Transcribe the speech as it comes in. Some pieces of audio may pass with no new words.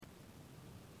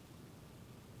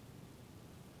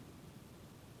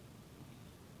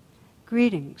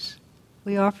Greetings.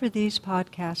 We offer these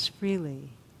podcasts freely,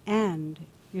 and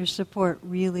your support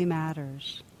really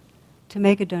matters. To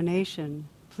make a donation,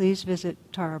 please visit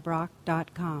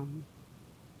tarabrach.com.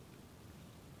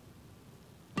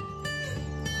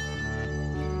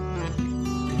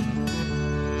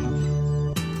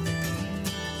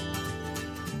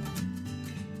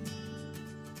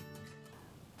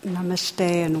 Namaste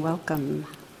and welcome.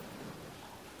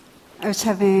 I was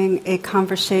having a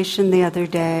conversation the other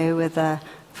day with a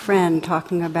friend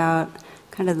talking about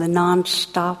kind of the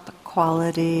non-stop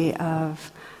quality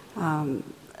of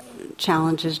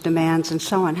challenges, demands, and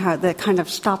so on, how that kind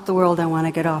of stop the world, I want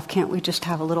to get off, can't we just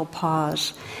have a little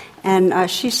pause?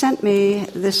 And she sent me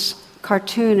this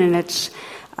cartoon, and it's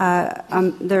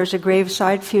there's a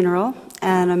graveside funeral,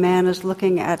 and a man is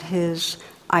looking at his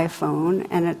iPhone,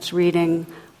 and it's reading,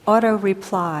 auto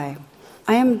reply,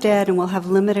 I am dead and will have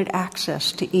limited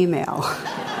access to email.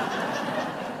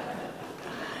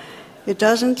 It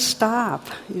doesn't stop,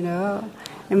 you know.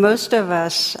 And most of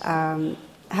us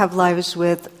have lives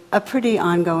with a pretty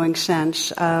ongoing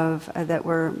sense of that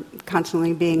we're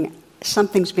constantly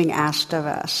something's being asked of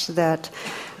us, that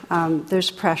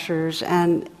there's pressures,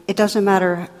 and it doesn't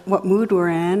matter what mood we're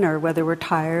in or whether we're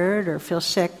tired or feel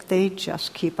sick, they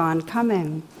just keep on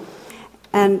coming.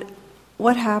 And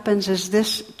what happens is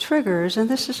this triggers, and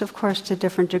this is of course to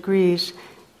different degrees,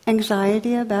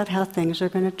 anxiety about how things are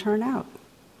going to turn out.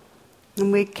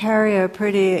 And we carry a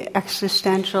pretty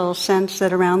existential sense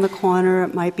that around the corner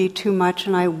it might be too much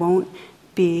and I won't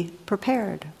be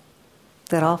prepared,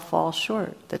 that I'll fall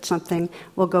short, that something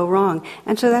will go wrong.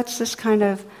 And so that's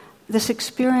this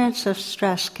experience of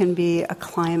stress can be a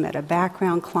climate, a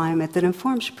background climate that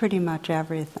informs pretty much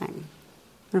everything.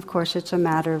 And of course it's a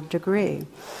matter of degree.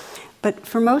 But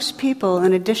for most people,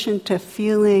 in addition to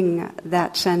feeling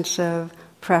that sense of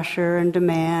pressure and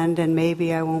demand and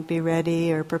maybe I won't be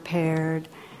ready or prepared,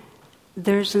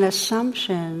 there's an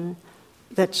assumption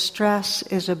that stress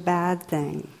is a bad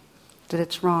thing, that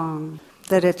it's wrong,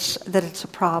 that it's a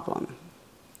problem.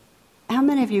 How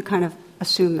many of you kind of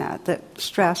assume that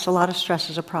a lot of stress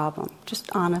is a problem? Just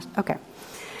honest. Okay.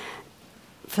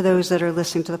 For those that are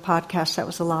listening to the podcast, that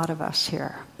was a lot of us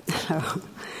here.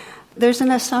 There's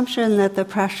an assumption that the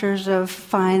pressures of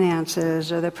finances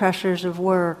or the pressures of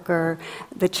work or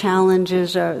the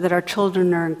challenges that our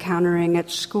children are encountering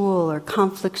at school or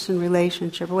conflicts in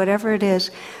relationship, or whatever it is,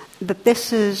 that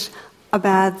this is a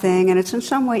bad thing and it's in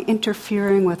some way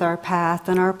interfering with our path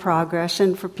and our progress.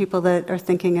 And for people that are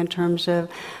thinking in terms of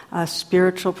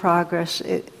spiritual progress,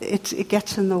 it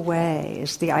gets in the way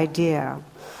is the idea.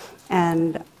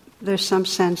 And there's some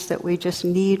sense that we just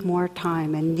need more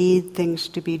time and need things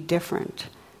to be different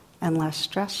and less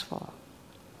stressful.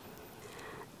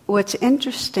 What's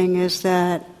interesting is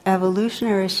that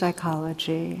evolutionary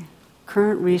psychology,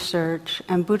 current research,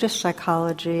 and Buddhist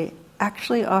psychology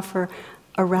actually offer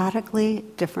a radically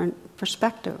different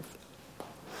perspective.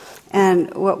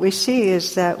 And what we see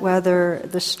is that whether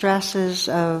the stresses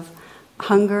of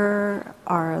hunger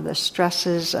or the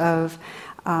stresses of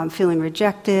feeling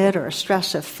rejected or a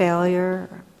stress of failure,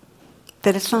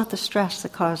 that it's not the stress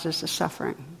that causes the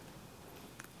suffering.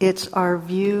 It's our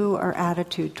view, our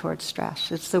attitude towards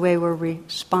stress. It's the way we're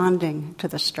responding to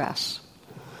the stress.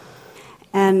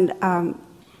 And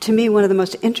to me, one of the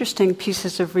most interesting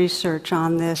pieces of research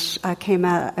on this came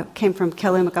from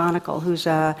Kelly McGonigal, who's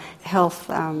a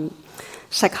health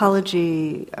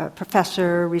psychology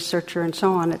professor, researcher, and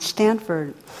so on at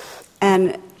Stanford.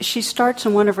 And she starts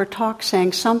in one of her talks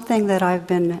saying, something that I've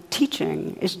been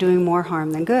teaching is doing more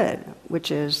harm than good,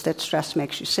 which is that stress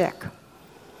makes you sick.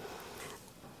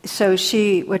 So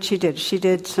she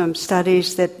did some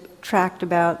studies that tracked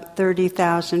about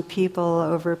 30,000 people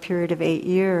over a period of 8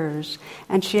 years,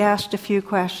 and she asked a few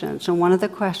questions. And one of the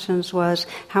questions was,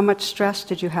 how much stress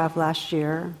did you have last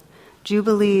year?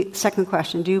 Second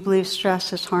question, do you believe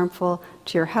stress is harmful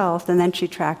to your health? And then she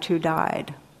tracked who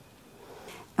died.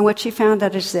 And what she found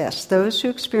out is this: those who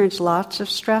experienced lots of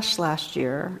stress last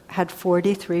year had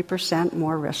 43%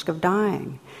 more risk of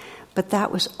dying. But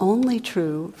that was only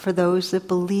true for those that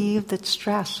believed that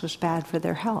stress was bad for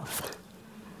their health.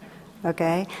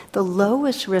 Okay? The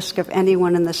lowest risk of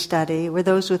anyone in the study were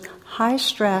those with high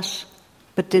stress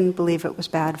but didn't believe it was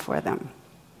bad for them.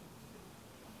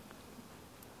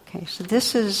 Okay, so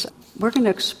we're going to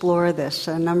explore this,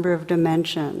 a number of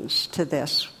dimensions to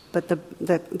this. But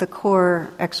the core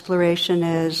exploration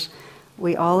is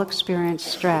we all experience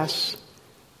stress,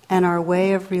 and our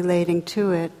way of relating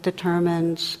to it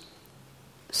determines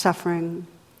suffering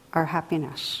or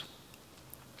happiness.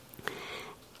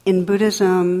 in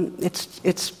Buddhism,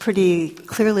 it's pretty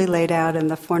clearly laid out in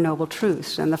the Four Noble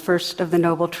Truths. And the first of the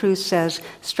Noble Truths says,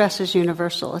 stress is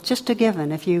universal. It's just a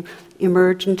given. If you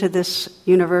emerge into this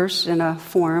universe in a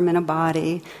form, in a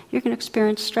body, you're going to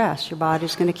experience stress. Your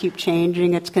body's going to keep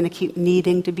changing. It's going to keep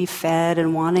needing to be fed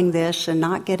and wanting this and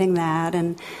not getting that.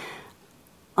 And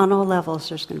on all levels,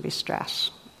 there's going to be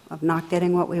stress of not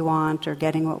getting what we want or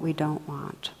getting what we don't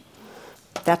want.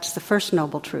 That's the first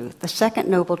noble truth. The second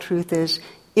noble truth is,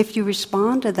 if you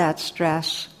respond to that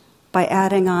stress by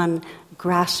adding on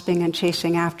grasping and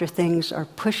chasing after things or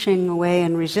pushing away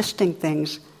and resisting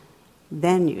things,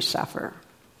 then you suffer.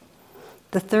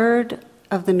 The third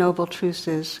of the noble truths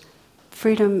is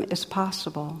freedom is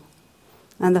possible.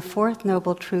 And the fourth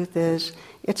noble truth is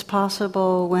it's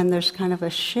possible when there's kind of a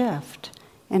shift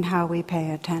in how we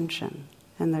pay attention.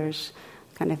 And there's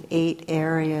kind of 8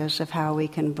 areas of how we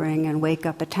can bring and wake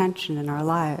up attention in our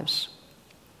lives.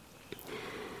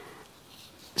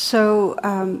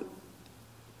 So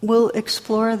we'll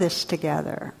explore this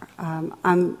together.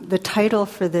 The title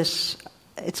for this,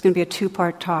 it's going to be a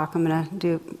 2-part talk. I'm going to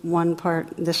do one part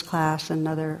this class,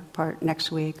 another part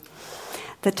next week.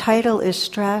 The title is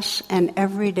Stress and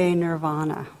Everyday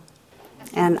Nirvana.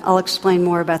 And I'll explain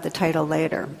more about the title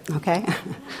later, okay?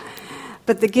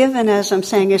 But the given, as I'm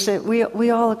saying, is that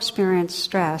we all experience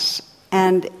stress,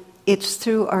 and it's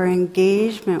through our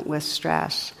engagement with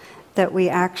stress that we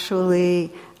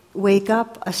actually wake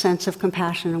up a sense of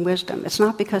compassion and wisdom. It's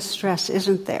not because stress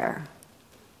isn't there.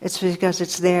 It's because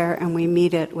it's there and we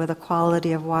meet it with a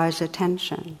quality of wise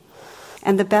attention.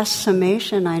 And the best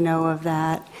summation I know of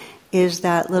that is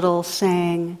that little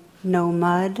saying, no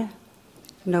mud,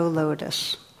 no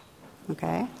lotus.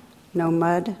 Okay? No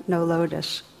mud, no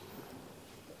lotus.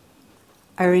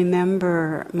 I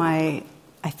remember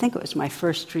I think it was my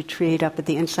first retreat up at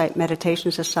the Insight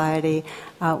Meditation Society.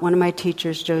 One of my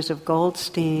teachers, Joseph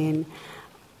Goldstein,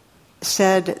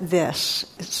 said this,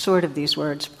 sort of these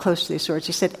words, close to these words.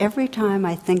 He said, every time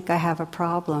I think I have a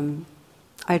problem,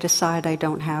 I decide I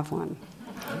don't have one.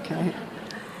 Okay?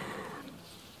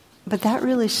 But that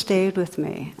really stayed with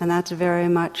me, and that's very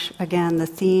much, again, the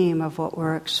theme of what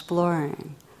we're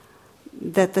exploring.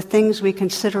 That the things we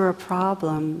consider a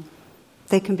problem,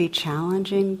 they can be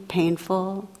challenging,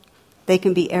 painful. They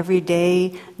can be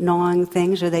everyday gnawing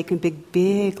things, or they can be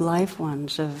big life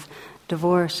ones of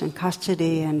divorce and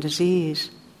custody and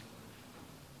disease.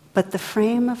 But the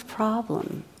frame of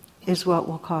problem is what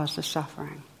will cause the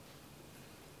suffering.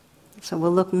 So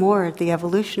we'll look more at the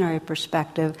evolutionary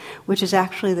perspective, which is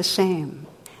actually the same.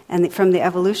 And from the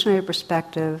evolutionary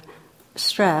perspective,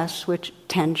 stress, which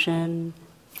tension,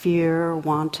 fear,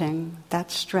 wanting,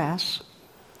 that's stress.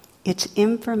 It's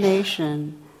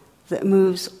information that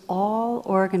moves all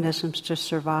organisms to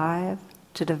survive,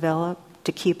 to develop,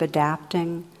 to keep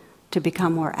adapting, to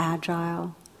become more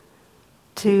agile,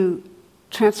 to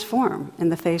transform in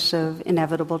the face of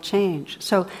inevitable change.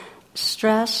 So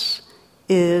stress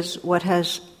is what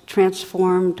has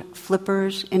transformed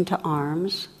flippers into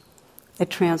arms.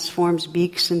 It transforms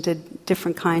beaks into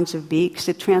different kinds of beaks.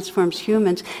 It transforms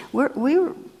humans. We're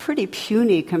pretty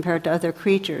puny compared to other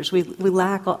creatures. We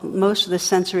lack most of the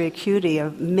sensory acuity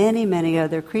of many, many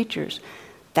other creatures.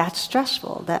 That's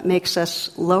stressful. That makes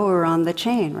us lower on the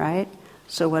chain, right?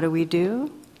 So what do we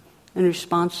do in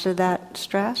response to that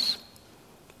stress?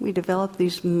 We develop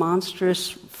these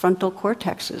monstrous frontal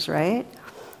cortexes, right?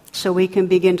 So we can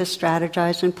begin to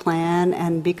strategize and plan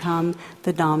and become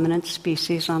the dominant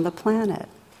species on the planet.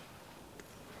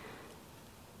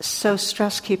 So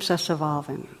stress keeps us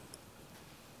evolving.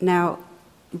 Now,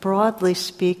 broadly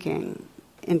speaking,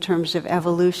 in terms of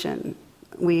evolution,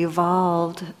 we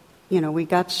evolved, we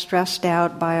got stressed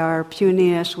out by our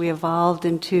puniness. We evolved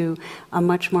into a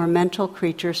much more mental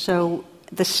creature. So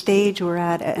the stage we're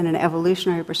at in an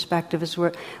evolutionary perspective is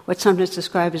what's sometimes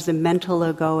described as the mental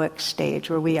egoic stage,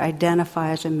 where we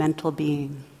identify as a mental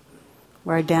being.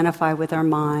 We identify with our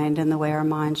mind and the way our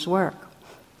minds work.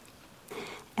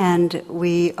 And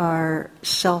we are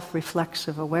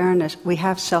self-reflexive awareness. We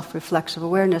have self-reflexive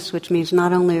awareness, which means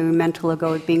not only are we mental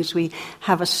egoic beings, we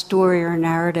have a story or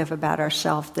narrative about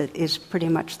ourselves that is pretty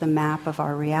much the map of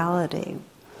our reality.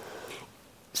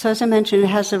 So as I mentioned, it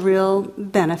has a real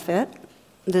benefit.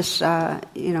 This,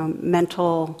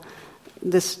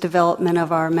 this development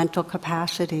of our mental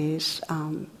capacities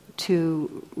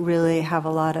to really have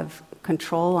a lot of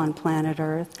control on planet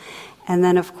Earth. And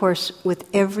then, of course, with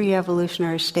every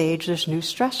evolutionary stage, there's new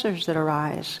stressors that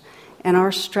arise. And our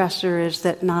stressor is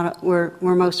that we're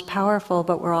most powerful,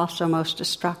 but we're also most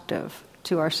destructive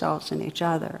to ourselves and each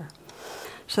other.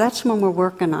 So that's one we're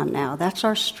working on now. That's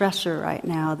our stressor right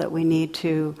now that we need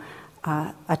to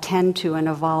attend to and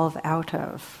evolve out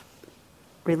of,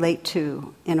 relate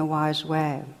to in a wise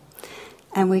way.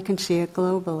 And we can see it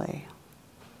globally.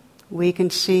 We can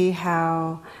see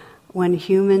how when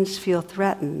humans feel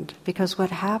threatened, because what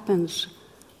happens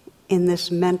in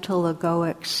this mental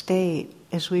egoic state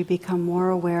is we become more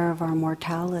aware of our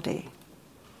mortality.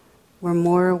 We're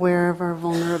more aware of our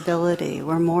vulnerability.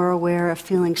 We're more aware of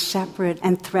feeling separate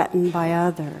and threatened by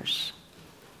others.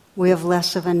 We have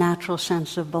less of a natural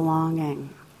sense of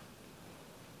belonging.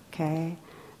 Okay?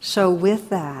 So with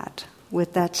that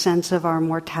sense of our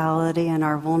mortality and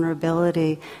our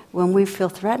vulnerability, when we feel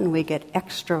threatened, we get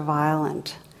extra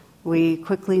violent. We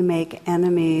quickly make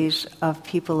enemies of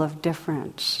people of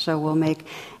difference. So we'll make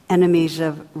enemies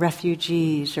of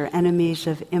refugees, or enemies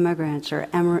of immigrants, or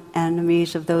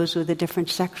enemies of those with a different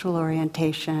sexual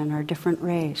orientation or different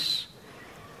race.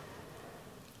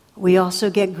 We also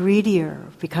get greedier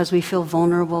because we feel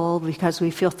vulnerable, because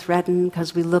we feel threatened,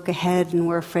 because we look ahead and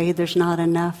we're afraid there's not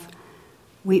enough.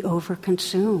 We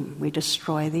overconsume. We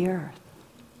destroy the earth.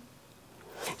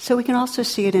 So we can also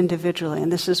see it individually,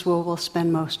 and this is where we'll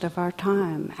spend most of our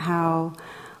time, how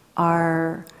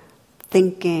our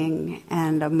thinking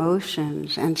and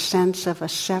emotions and sense of a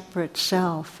separate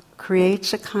self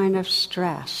creates a kind of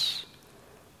stress,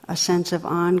 a sense of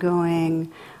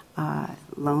ongoing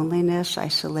loneliness,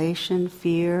 isolation,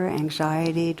 fear,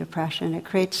 anxiety, depression. It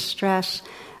creates stress,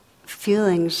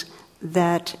 feelings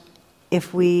that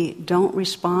if we don't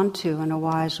respond to in a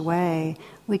wise way,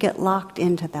 we get locked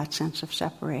into that sense of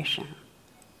separation.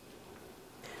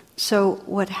 So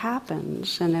what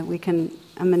happens, and I'm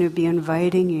going to be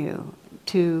inviting you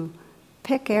to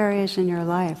pick areas in your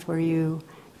life where you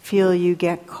feel you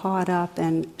get caught up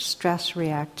in stress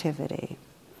reactivity.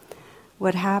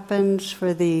 What happens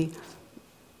for the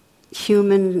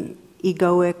human,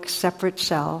 egoic, separate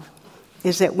self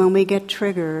is that when we get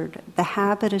triggered, the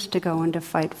habit is to go into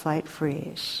fight, flight,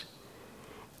 freeze.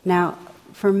 Now,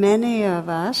 for many of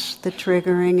us, the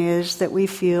triggering is that we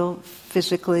feel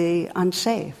physically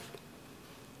unsafe.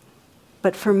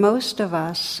 But for most of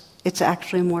us, it's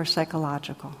actually more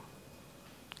psychological.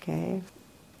 Okay?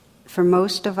 For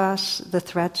most of us, the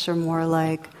threats are more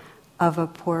like of a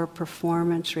poor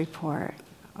performance report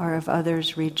or of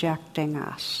others rejecting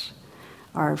us.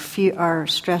 Our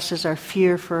stress is our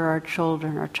fear for our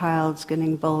children, our child's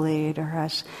getting bullied or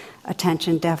has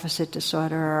attention deficit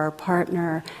disorder, or our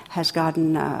partner has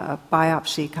gotten a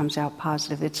biopsy, comes out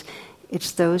positive.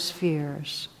 It's those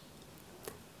fears.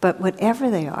 But whatever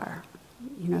they are,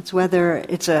 it's whether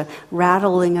it's a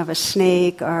rattling of a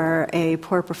snake or a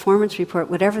poor performance report,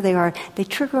 whatever they are, they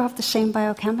trigger off the same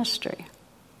biochemistry.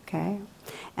 Okay?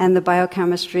 And the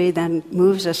biochemistry then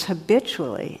moves us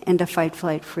habitually into fight,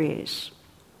 flight, freeze.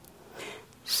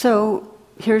 So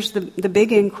here's the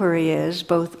big inquiry is,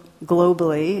 both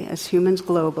globally, as humans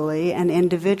globally, and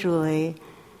individually,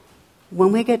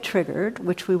 when we get triggered,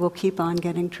 which we will keep on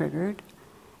getting triggered,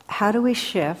 how do we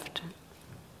shift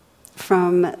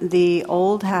from the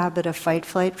old habit of fight,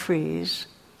 flight, freeze,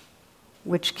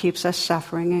 which keeps us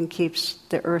suffering and keeps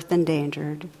the earth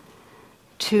endangered,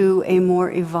 to a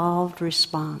more evolved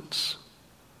response?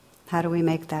 How do we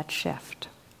make that shift?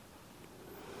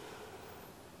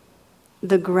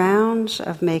 The grounds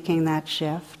of making that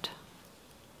shift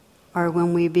are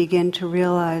when we begin to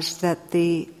realize that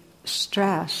the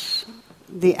stress,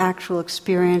 the actual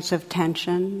experience of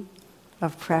tension,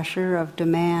 of pressure, of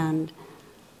demand,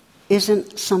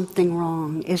 isn't something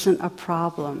wrong, isn't a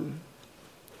problem,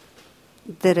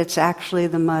 that it's actually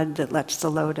the mud that lets the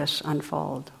lotus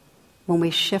unfold. When we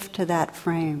shift to that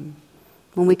frame,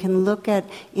 when we can look at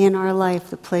in our life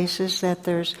the places that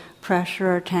there's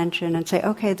pressure or tension and say,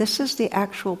 okay, this is the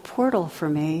actual portal for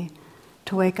me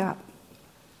to wake up.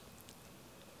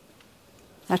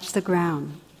 That's the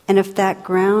ground. And if that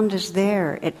ground is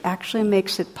there, it actually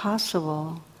makes it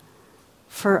possible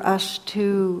for us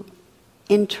to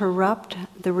interrupt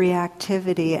the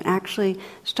reactivity and actually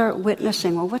start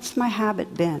witnessing, well, what's my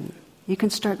habit been? You can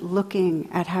start looking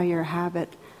at how your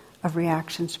habit of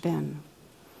reaction's been.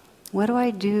 What do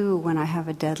I do when I have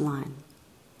a deadline?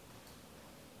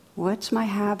 What's my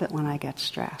habit when I get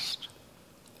stressed?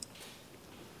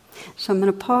 So I'm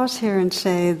going to pause here and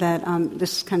say that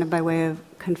this is kind of by way of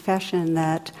confession,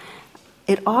 that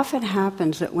it often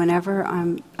happens that whenever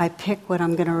I pick what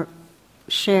I'm going to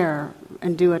share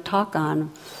and do a talk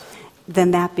on,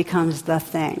 then that becomes the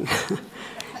thing.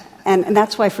 And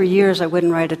that's why for years I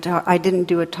wouldn't write a talk. I didn't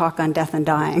do a talk on death and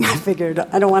dying. I figured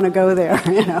I don't want to go there,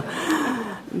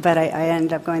 But I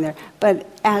ended up going there. But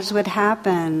as would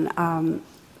happen, I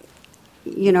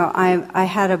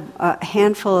had a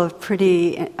handful of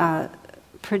pretty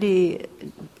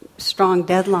strong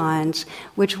deadlines,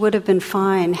 which would have been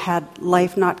fine had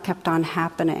life not kept on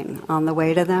happening on the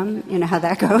way to them. You know how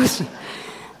that goes?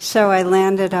 So I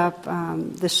landed up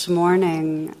this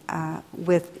morning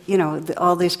with,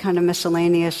 all these kind of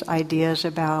miscellaneous ideas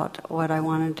about what I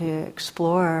wanted to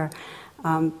explore,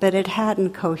 but it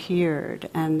hadn't cohered,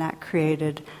 and that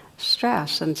created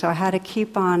stress. And so I had to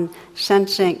keep on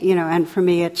sensing, and for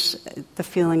me it's the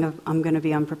feeling of I'm going to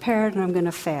be unprepared and I'm going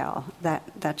to fail.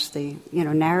 That's the,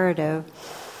 narrative.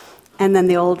 And then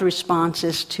the old response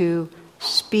is to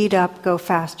speed up, go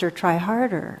faster, try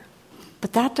harder.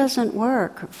 But that doesn't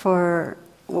work for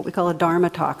what we call a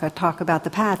Dharma talk, a talk about the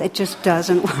path. It just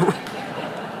doesn't work.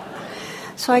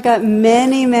 So I got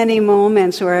many, many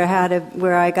moments where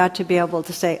I got to be able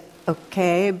to say,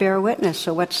 okay, bear witness.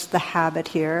 So what's the habit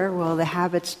here? Well, the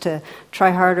habit's to try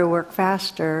harder, work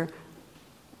faster.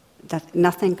 That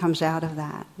nothing comes out of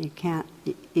that.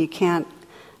 You can't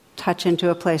touch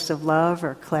into a place of love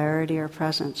or clarity or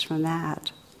presence from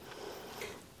that.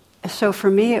 So for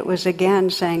me, it was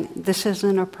again saying, this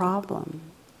isn't a problem.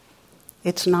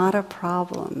 It's not a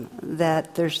problem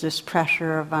that there's this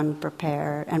pressure of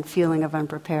unprepared and feeling of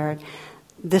unprepared.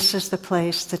 This is the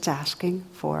place that's asking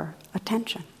for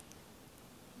attention.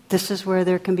 This is where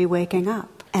there can be waking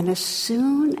up. And as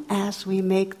soon as we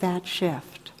make that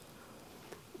shift,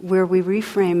 where we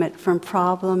reframe it from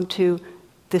problem to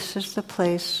this is the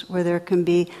place where there can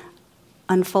be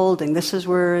unfolding. This is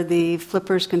where the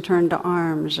flippers can turn to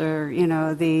arms, or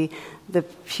the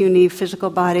puny physical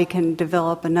body can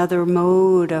develop another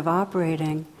mode of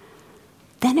operating.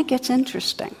 Then it gets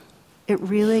interesting. It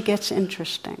really gets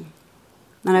interesting.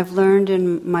 And I've learned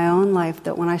in my own life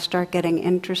that when I start getting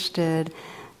interested,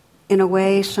 in a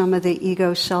way, some of the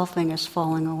ego selfing is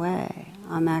falling away.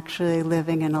 I'm actually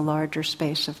living in a larger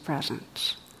space of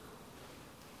presence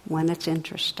when it's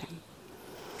interesting.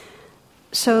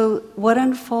 So what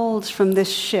unfolds from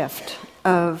this shift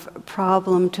of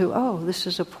problem to, this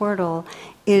is a portal,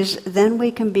 is then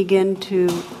we can begin to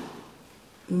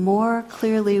more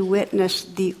clearly witness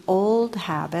the old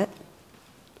habit,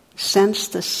 sense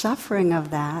the suffering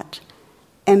of that,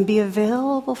 and be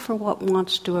available for what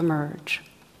wants to emerge.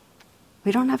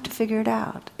 We don't have to figure it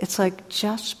out. It's like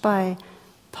just by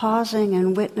pausing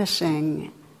and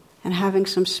witnessing and having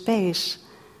some space,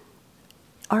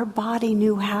 our body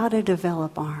knew how to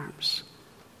develop arms.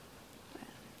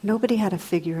 Nobody had to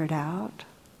figure it out.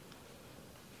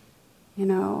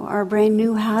 Our brain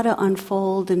knew how to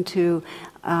unfold into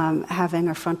having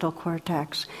a frontal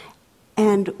cortex.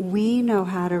 And we know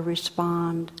how to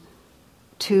respond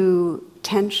to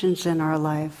tensions in our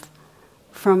life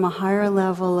from a higher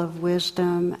level of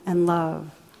wisdom and love.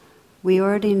 We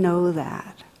already know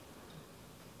that,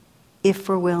 if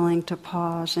we're willing to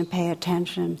pause and pay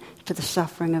attention to the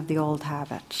suffering of the old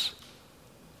habits.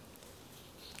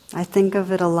 I think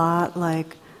of it a lot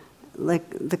like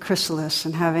the chrysalis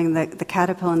and having the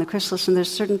caterpillar and the chrysalis, and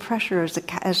there's certain pressure as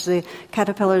the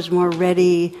caterpillar is more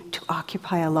ready to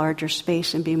occupy a larger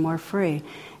space and be more free.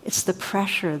 It's the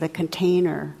pressure, the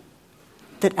container,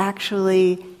 that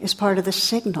actually is part of the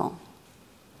signal.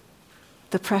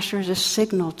 The pressure is a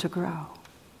signal to grow.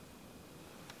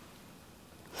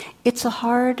 It's a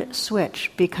hard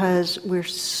switch because we're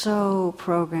so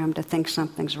programmed to think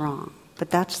something's wrong.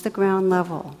 But that's the ground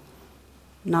level.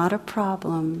 Not a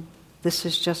problem. This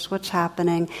is just what's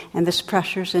happening, and this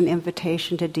pressure's an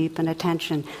invitation to deepen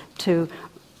attention, to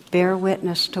bear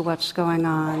witness to what's going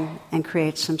on and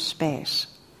create some space.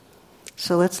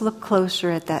 So let's look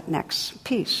closer at that next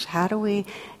piece. How do we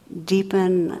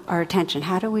deepen our attention?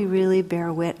 How do we really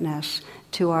bear witness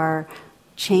to our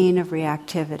chain of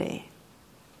reactivity?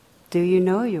 Do you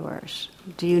know yours?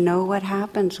 Do you know what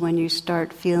happens when you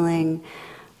start feeling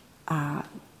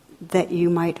that you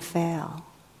might fail,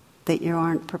 that you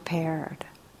aren't prepared,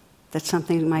 that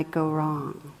something might go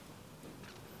wrong?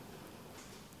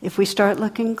 If we start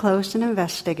looking close and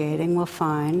investigating, we'll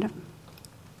find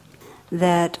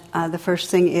that the first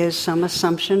thing is some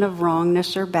assumption of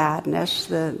wrongness or badness,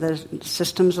 the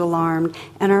system's alarmed,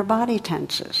 and our body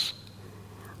tenses.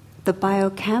 The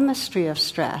biochemistry of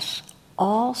stress,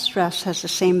 all stress has the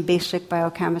same basic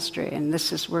biochemistry, and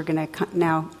this is, we're going to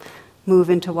now move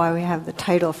into why we have the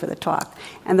title for the talk.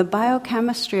 And the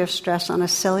biochemistry of stress on a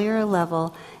cellular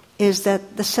level is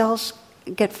that the cells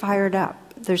get fired up.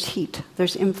 There's heat,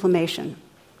 there's inflammation.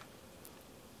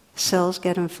 Cells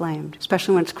get inflamed,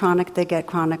 especially when it's chronic, they get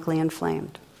chronically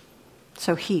inflamed.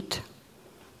 So heat.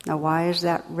 Now why is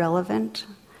that relevant?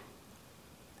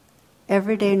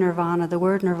 Everyday nirvana, the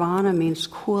word nirvana means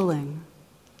cooling.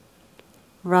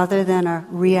 Rather than a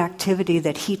reactivity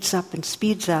that heats up and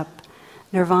speeds up,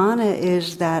 Nirvana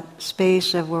is that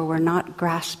space of where we're not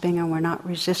grasping and we're not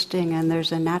resisting, and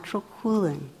there's a natural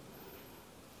cooling,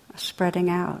 a spreading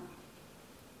out.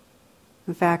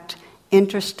 In fact,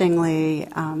 interestingly,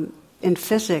 in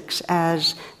physics,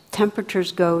 as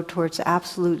temperatures go towards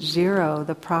absolute zero,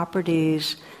 the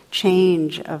properties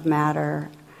change of matter,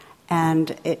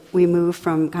 and we move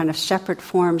from kind of separate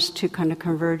forms to kind of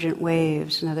convergent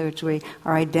waves. In other words,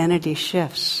 our identity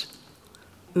shifts.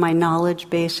 My knowledge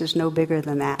base is no bigger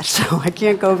than that, so I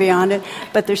can't go beyond it.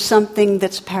 But there's something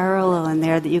that's parallel in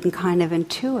there that you can kind of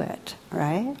intuit,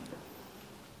 right?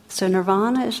 So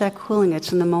nirvana is that cooling.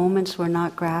 It's in the moments we're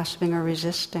not grasping or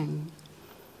resisting.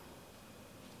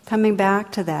 Coming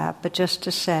back to that, but just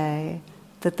to say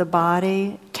that the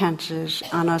body tenses.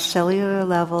 On a cellular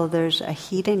level, there's a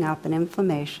heating up, an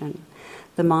inflammation.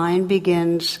 The mind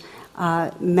begins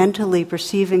mentally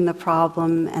perceiving the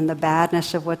problem and the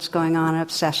badness of what's going on,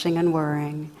 obsessing and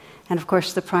worrying. And of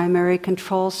course, the primary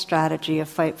control strategy of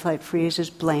fight, flight, freeze is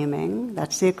blaming.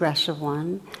 That's the aggressive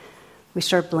one. We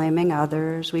start blaming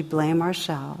others. We blame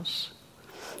ourselves.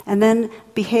 And then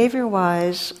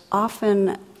behavior-wise,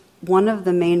 often one of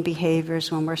the main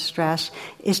behaviors when we're stressed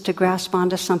is to grasp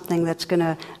onto something that's going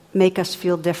to make us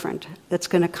feel different, that's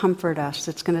going to comfort us,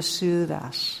 that's going to soothe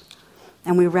us.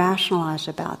 And we rationalize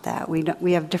about that.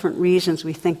 We have different reasons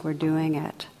we think we're doing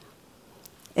it.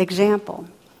 Example,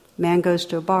 man goes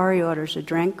to a bar, he orders a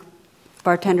drink,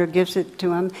 bartender gives it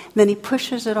to him, then he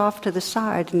pushes it off to the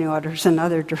side and he orders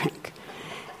another drink.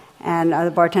 And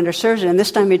the bartender serves it, and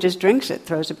this time he just drinks it,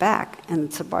 throws it back.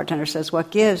 And the bartender says,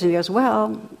 "What gives?" And he goes,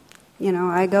 "Well,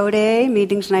 I go to AA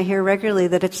meetings and I hear regularly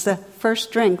that it's the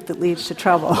first drink that leads to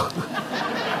trouble."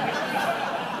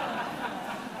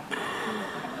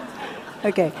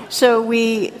 Okay, so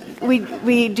we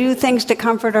do things to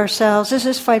comfort ourselves. This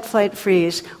is fight, flight,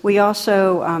 freeze. We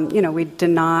also,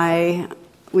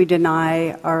 we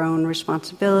deny our own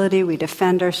responsibility. We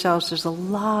defend ourselves. There's a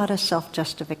lot of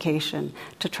self-justification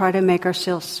to try to make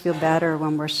ourselves feel better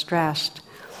when we're stressed.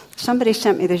 Somebody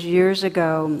sent me this years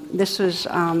ago. This was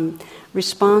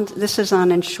This is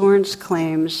on insurance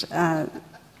claims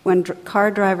when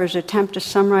car drivers attempt to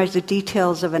summarize the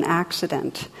details of an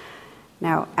accident.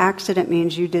 Now, accident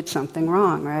means you did something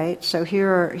wrong, right? So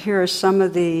here are some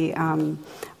of the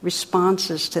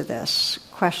responses to this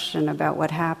question about what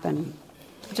happened.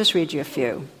 I'll just read you a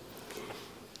few.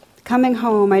 Coming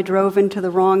home, I drove into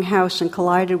the wrong house and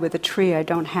collided with a tree I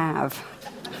don't have.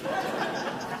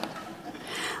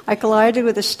 I collided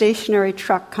with a stationary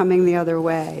truck coming the other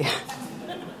way.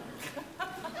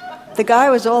 The guy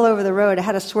was all over the road. I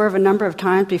had to swerve a number of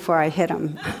times before I hit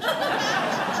him.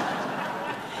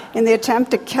 In the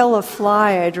attempt to kill a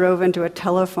fly, I drove into a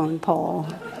telephone pole.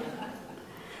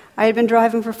 I had been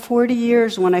driving for 40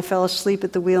 years when I fell asleep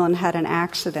at the wheel and had an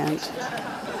accident.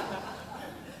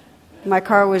 My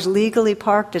car was legally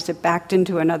parked as it backed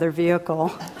into another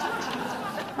vehicle.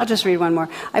 I'll just read one more.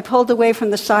 I pulled away from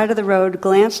the side of the road,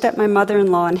 glanced at my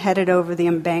mother-in-law, and headed over the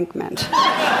embankment.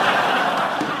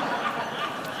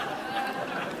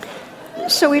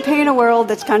 So we paint a world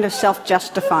that's kind of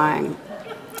self-justifying.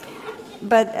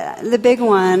 But the big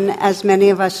one, as many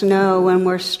of us know, when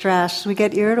we're stressed, we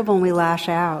get irritable and we lash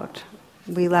out.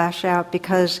 We lash out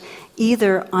because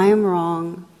either I am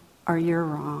wrong or you're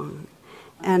wrong.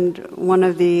 And one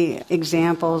of the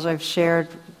examples I've shared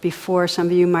before, some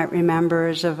of you might remember,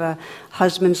 is of a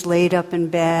husband's laid up in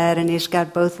bed and he's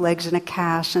got both legs in a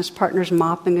cast and his partner's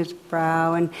mopping his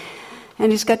brow and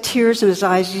he's got tears in his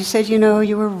eyes. He said, you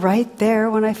were right there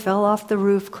when I fell off the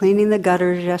roof cleaning the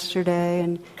gutters yesterday,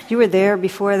 and you were there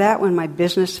before that when my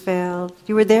business failed.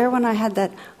 You were there when I had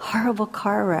that horrible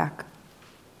car wreck.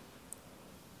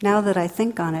 Now that I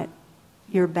think on it,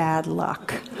 you're bad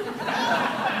luck.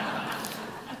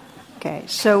 Okay,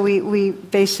 so we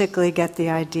basically get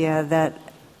the idea that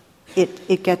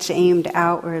it gets aimed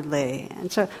outwardly.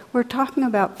 And so we're talking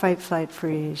about fight, flight,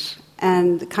 freeze.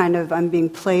 And kind of, I'm being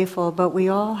playful, but we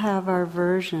all have our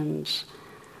versions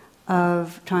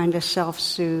of trying to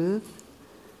self-soothe.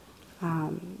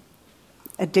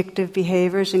 Addictive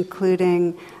behaviors,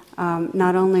 including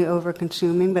not only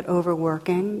over-consuming, but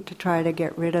overworking to try to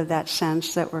get rid of that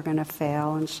sense that we're going to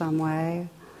fail in some way.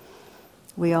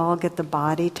 We all get the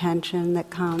body tension that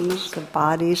comes. The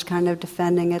body's kind of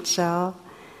defending itself.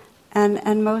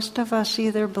 And most of us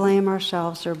either blame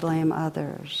ourselves or blame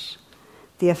others.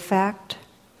 The effect,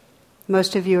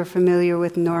 most of you are familiar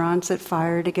with neurons that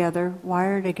fire together,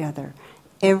 wire together.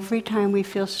 Every time we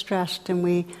feel stressed and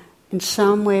we in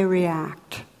some way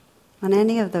react, on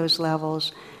any of those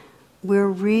levels, we're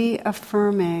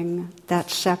reaffirming that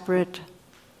separate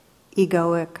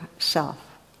egoic self.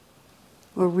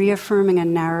 We're reaffirming a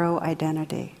narrow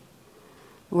identity.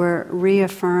 We're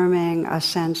reaffirming a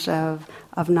sense of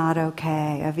not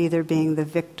okay, of either being the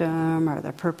victim or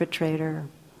the perpetrator.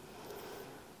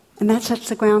 And that sets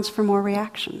the grounds for more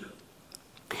reaction.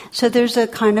 So there's a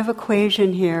kind of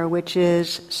equation here, which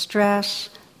is stress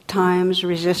times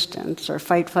resistance, or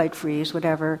fight, flight, freeze,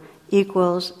 whatever,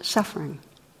 equals suffering.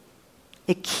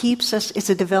 It keeps us, it's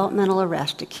a developmental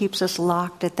arrest. It keeps us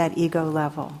locked at that ego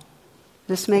level.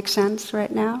 Does this make sense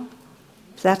right now?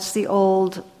 That's the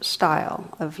old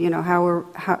style of,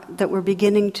 that we're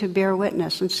beginning to bear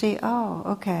witness and see, oh,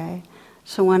 okay.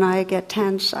 So when I get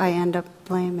tense, I end up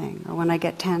blaming. Or when I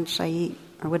get tense, I eat.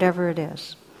 Or whatever it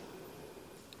is.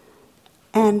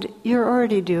 And you're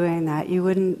already doing that. You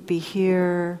wouldn't be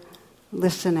here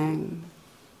listening.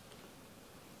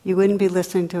 You wouldn't be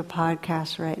listening to a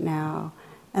podcast right now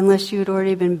unless you had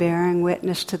already been bearing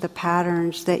witness to the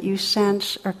patterns that you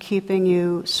sense are keeping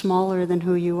you smaller than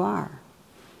who you are.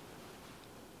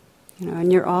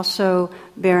 And you're also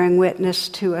bearing witness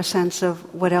to a sense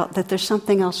of what else, that there's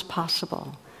something else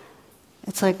possible.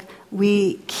 It's like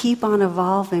we keep on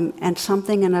evolving, and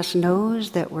something in us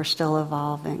knows that we're still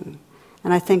evolving.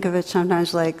 And I think of it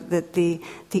sometimes like that the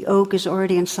oak is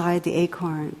already inside the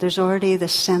acorn. There's already the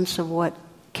sense of what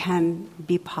can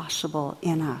be possible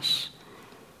in us.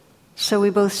 So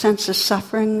we both sense the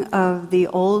suffering of the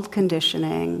old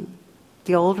conditioning,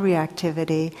 the old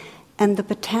reactivity, and the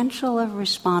potential of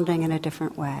responding in a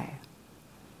different way.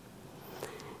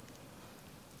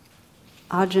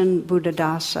 Ajahn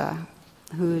Buddhadasa,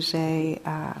 who's a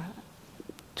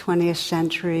 20th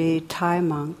century Thai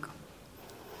monk,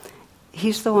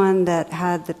 he's the one that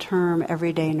had the term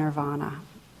everyday nirvana.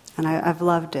 And I've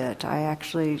loved it. I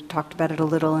actually talked about it a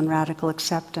little in Radical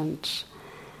Acceptance.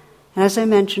 And as I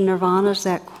mentioned, nirvana is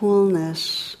that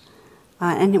coolness.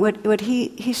 And what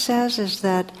he says is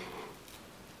that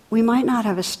we might not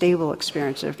have a stable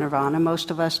experience of nirvana. Most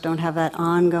of us don't have that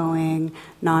ongoing,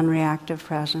 non-reactive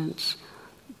presence.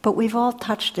 But we've all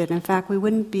touched it. In fact, we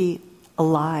wouldn't be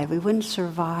alive. We wouldn't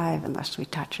survive unless we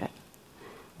touch it.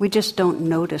 We just don't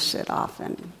notice it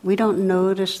often. We don't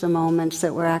notice the moments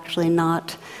that we're actually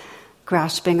not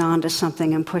grasping onto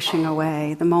something and pushing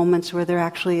away, the moments where there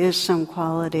actually is some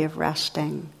quality of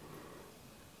resting.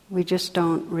 We just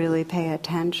don't really pay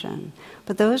attention.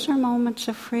 But those are moments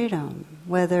of freedom,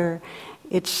 whether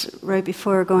it's right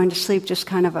before going to sleep, just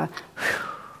kind of a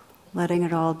letting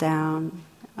it all down,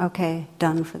 okay,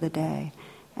 done for the day,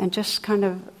 and just kind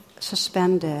of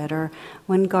suspended, or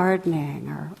when gardening,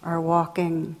 or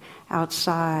walking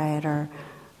outside, or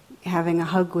having a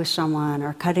hug with someone,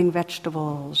 or cutting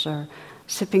vegetables, or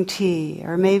sipping tea,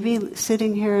 or maybe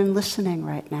sitting here and listening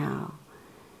right now.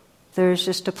 There's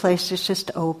just a place that's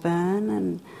just open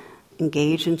and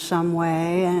engage in some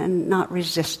way, and not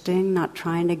resisting, not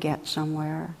trying to get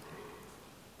somewhere.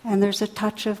 And there's a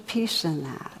touch of peace in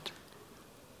that.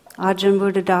 Ajahn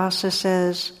Buddhadasa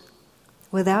says,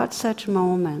 without such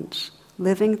moments,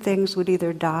 living things would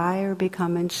either die or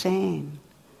become insane.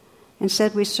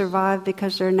 Instead, we survive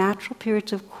because there are natural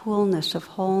periods of coolness, of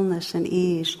wholeness and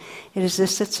ease. It is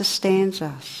this that sustains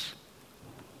us.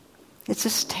 It's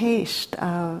this taste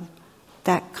of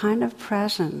that kind of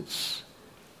presence,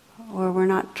 or we're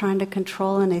not trying to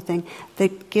control anything,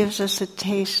 that gives us a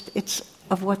taste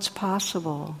of what's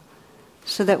possible.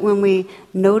 So that when we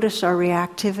notice our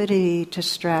reactivity to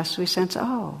stress, we sense,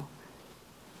 oh,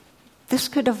 this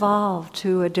could evolve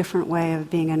to a different way of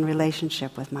being in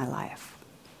relationship with my life.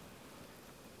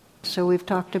 So we've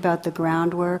talked about the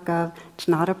groundwork of it's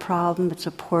not a problem, it's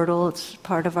a portal, it's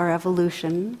part of our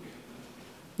evolution.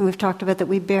 And we've talked about that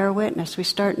we bear witness. We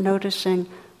start noticing,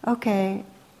 okay,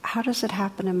 how does it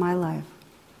happen in my life?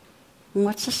 And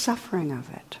what's the suffering of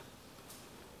it?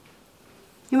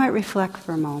 You might reflect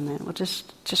for a moment. We'll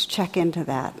just check into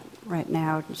that right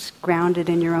now. Just ground it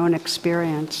in your own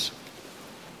experience.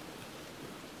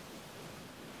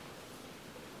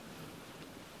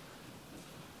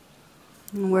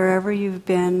 And wherever you've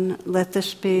been, let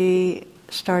this be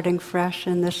starting fresh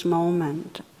in this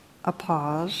moment, a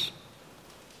pause.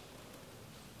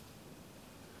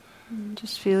 And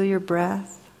just feel your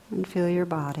breath and feel your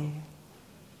body.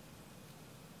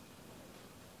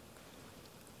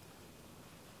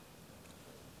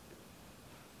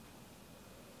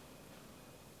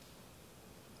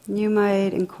 You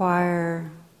might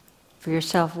inquire for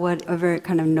yourself what a very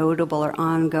kind of notable or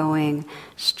ongoing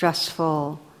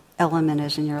stressful element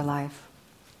is in your life.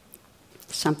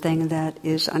 Something that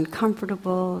is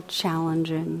uncomfortable,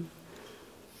 challenging.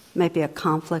 It might be a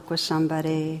conflict with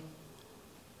somebody.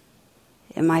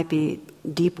 It might be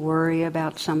deep worry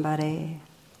about somebody.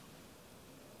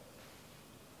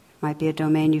 Might be a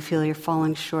domain you feel you're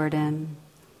falling short in.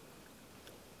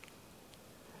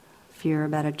 Fear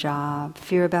about a job,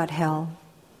 fear about health.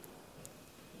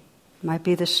 Might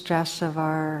be the stress of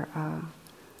our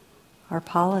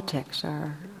politics,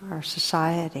 our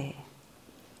society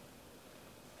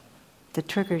that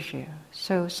triggers you.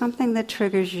 So something that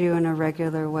triggers you in a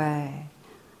regular way.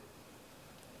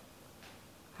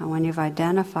 And when you've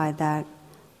identified that,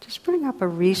 just bring up a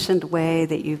recent way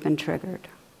that you've been triggered,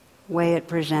 way it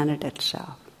presented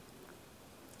itself.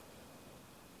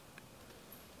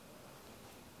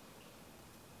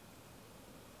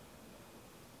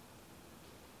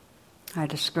 I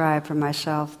describe for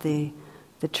myself the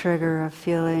trigger of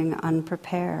feeling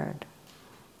unprepared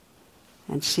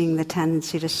and seeing the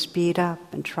tendency to speed up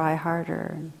and try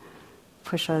harder and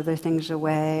push other things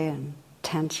away and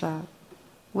tense up.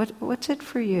 What's it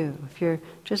for you? If you're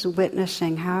just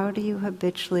witnessing, how do you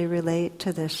habitually relate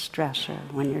to this stressor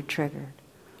when you're triggered?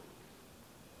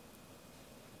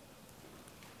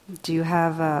 Do you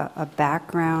have a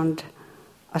background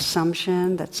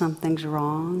assumption that something's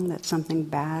wrong, that something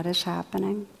bad is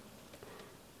happening?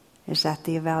 Is that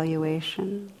the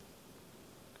evaluation?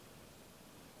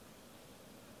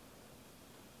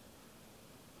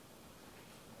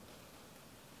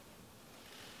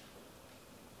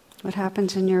 What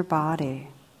happens in your body?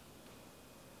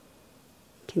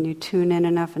 Can you tune in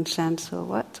enough and sense, well,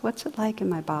 what's it like in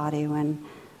my body when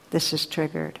this is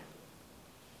triggered?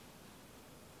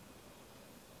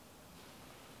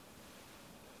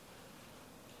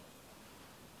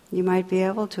 You might be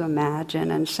able to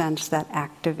imagine and sense that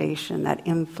activation, that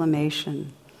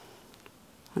inflammation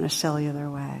in a cellular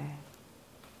way.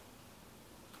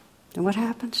 And what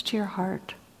happens to your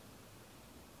heart?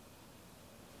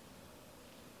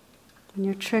 When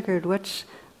you're triggered, what's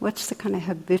the kind of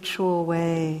habitual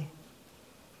way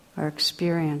or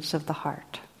experience of the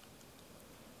heart?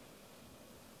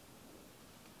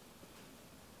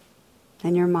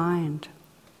 And your mind.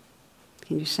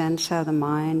 Can you sense how the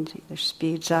mind either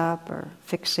speeds up or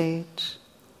fixates,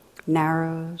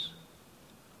 narrows?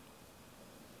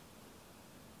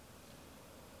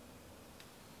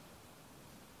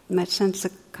 You might sense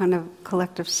the kind of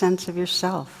collective sense of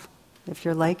yourself, if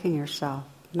you're liking yourself,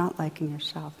 not liking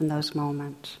yourself in those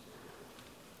moments.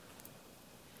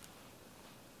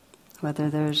 Whether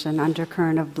there's an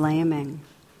undercurrent of blaming.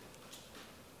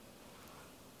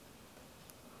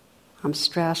 I'm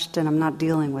stressed and I'm not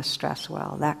dealing with stress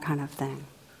well, that kind of thing.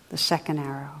 The second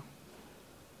arrow.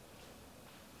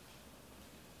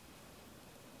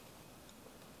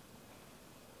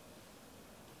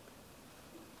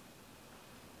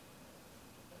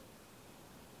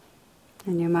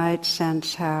 And you might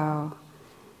sense how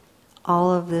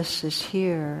all of this is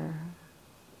here,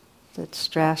 that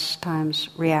stress times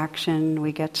reaction,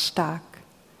 we get stuck.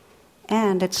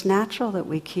 And it's natural that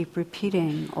we keep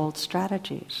repeating old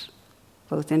strategies,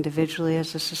 both individually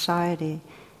as a society.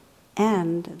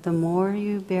 And the more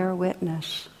you bear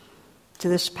witness to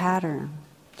this pattern,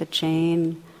 the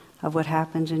chain of what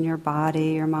happens in your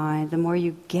body, your mind, the more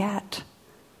you get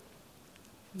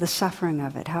the suffering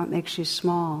of it, how it makes you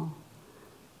small,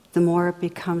 the more it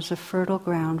becomes a fertile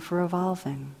ground for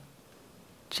evolving.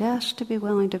 Just to be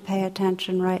willing to pay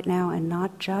attention right now and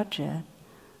not judge it,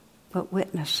 but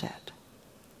witness it.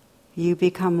 You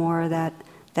become more that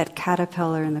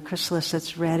caterpillar in the chrysalis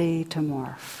that's ready to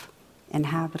morph,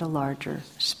 inhabit a larger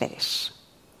space.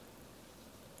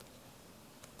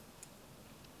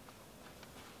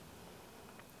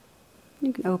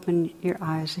 You can open your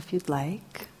eyes if you'd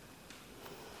like.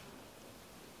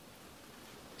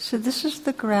 So this is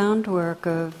the groundwork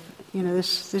of,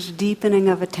 this deepening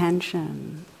of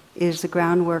attention is the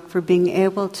groundwork for being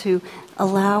able to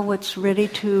allow what's ready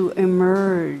to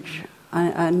emerge,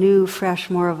 a new, fresh,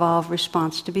 more evolved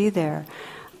response to be there.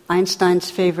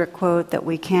 Einstein's favorite quote that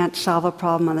we can't solve a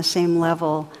problem on the same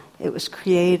level it was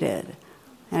created.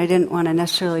 And I didn't want to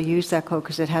necessarily use that quote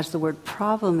because it has the word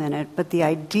problem in it, but the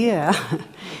idea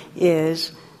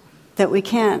is that we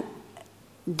can't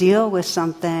deal with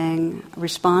something,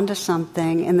 respond to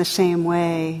something in the same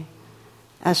way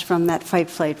as from that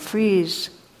fight, flight, freeze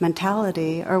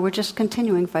mentality, or we're just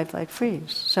continuing fight, flight,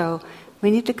 freeze. So we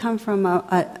need to come from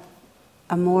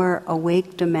a more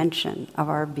awake dimension of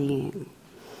our being.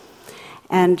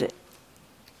 And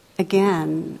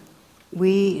again,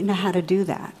 we know how to do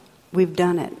that. We've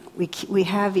done it. We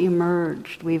have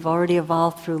emerged. We've already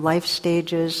evolved through life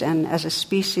stages, and as a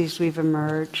species we've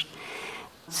emerged.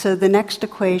 So the next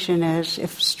equation is,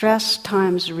 if stress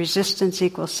times resistance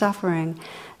equals suffering,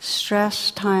 stress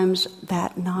times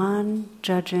that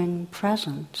non-judging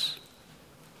presence.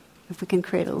 If we can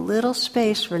create a little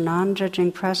space for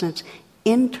non-judging presence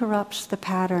interrupts the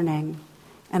patterning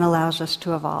and allows us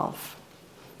to evolve.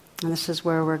 And this is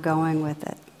where we're going with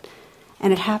it.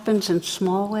 And it happens in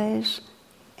small ways,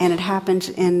 and it happens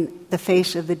in the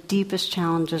face of the deepest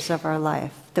challenges of our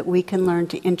life, that we can learn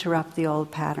to interrupt the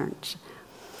old patterns.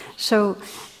 So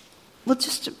we'll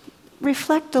just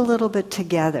reflect a little bit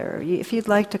together. If you'd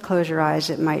like to close your eyes,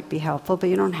 it might be helpful, but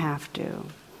you don't have to.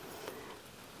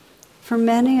 For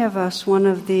many of us, one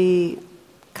of the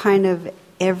kind of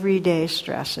everyday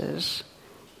stresses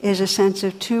is a sense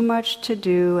of too much to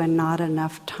do and not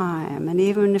enough time. And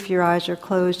even if your eyes are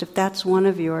closed, if that's one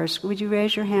of yours, would you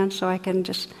raise your hand so I can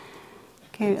just...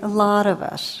 Okay, a lot of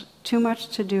us, too much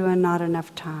to do and not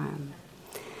enough time.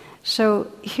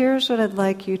 So here's what I'd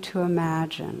like you to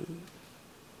imagine.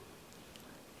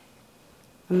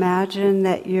 Imagine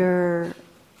that you're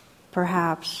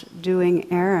perhaps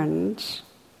doing errands,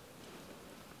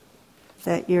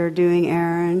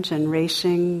 and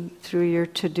racing through your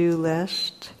to-do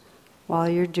list while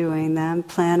you're doing them,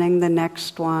 planning the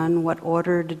next one, what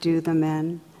order to do them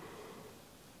in,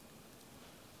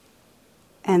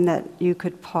 and that you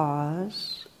could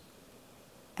pause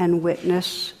and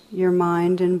witness your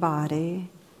mind and body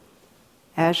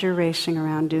as you're racing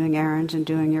around doing errands and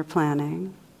doing your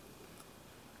planning.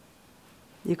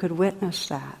 You could witness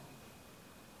that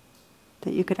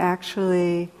you could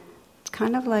actually, it's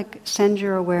kind of like send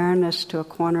your awareness to a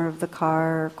corner of the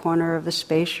car, or corner of the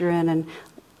space you're in,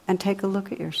 and take a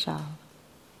look at yourself.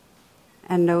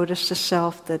 And notice the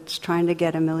self that's trying to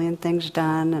get a million things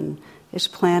done and is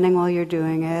planning while you're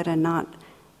doing it and not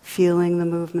feeling the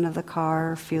movement of the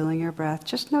car or feeling your breath.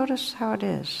 Just notice how it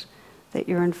is that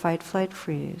you're in fight, flight,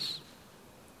 freeze.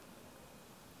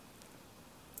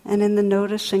 And in the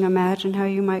noticing, imagine how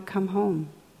you might come home.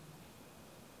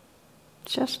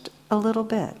 Just a little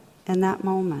bit in that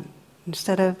moment.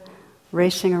 Instead of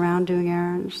racing around doing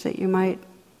errands, that you might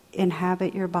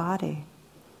inhabit your body.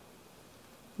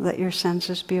 Let your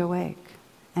senses be awake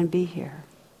and be here.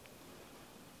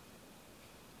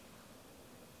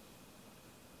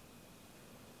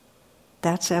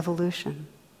 That's evolution.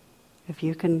 If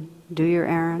you can do your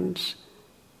errands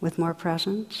with more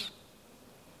presence,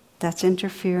 that's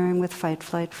interfering with fight,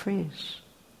 flight, freeze.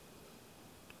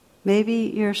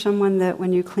 Maybe you're someone that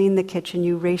when you clean the kitchen,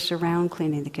 you race around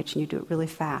cleaning the kitchen. You do it really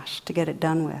fast to get it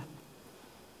done with.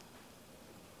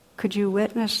 Could you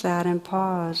witness that and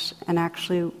pause and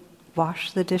actually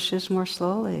wash the dishes more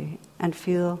slowly and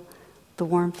feel the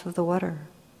warmth of the water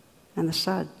and the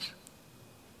suds?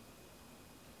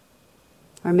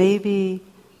 Or maybe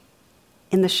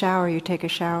in the shower, you take a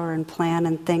shower and plan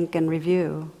and think and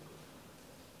review.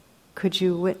 Could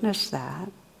you witness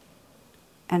that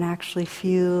and actually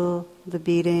feel the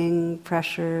beating,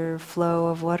 pressure, flow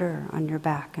of water on your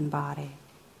back and body?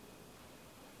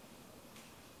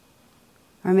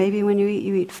 Or maybe when you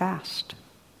eat fast.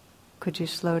 Could you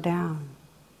slow down?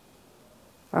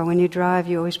 Or when you drive,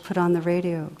 you always put on the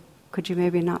radio. Could you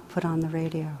maybe not put on the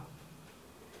radio?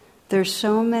 There's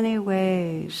so many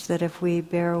ways that if we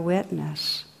bear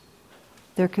witness,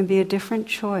 there can be a different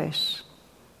choice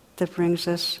that brings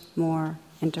us more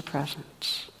into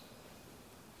presence.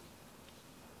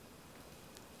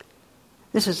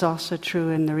 This is also true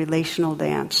in the relational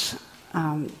dance.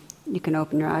 You can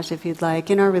open your eyes if you'd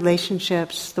like. In our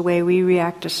relationships, the way we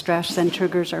react to stress then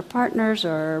triggers our partners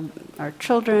or our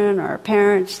children or our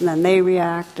parents, and then they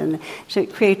react, and so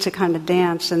it creates a kind of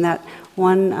dance. And that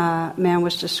one man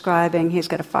was describing, he's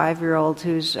got a 5-year-old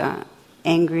who's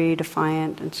angry,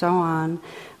 defiant, and so on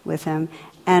with him.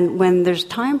 And when there's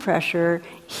time pressure,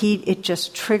 it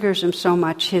just triggers him so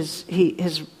much. He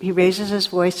raises his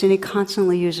voice and he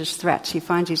constantly uses threats. He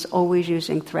finds he's always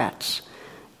using threats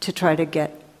to try to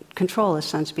get control his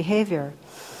son's behavior.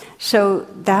 So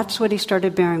that's what he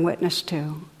started bearing witness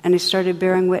to. And he started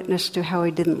bearing witness to how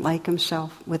he didn't like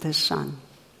himself with his son,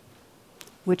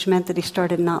 which meant that he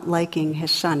started not liking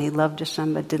his son. He loved his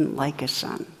son but didn't like his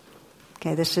son.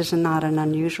 Okay, this is not an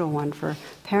unusual one for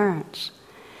parents.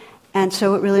 And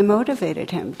so it really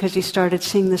motivated him because he started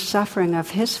seeing the suffering of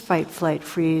his fight, flight,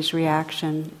 freeze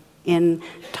reaction in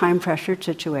time pressured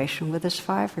situation with his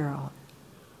 5-year-old.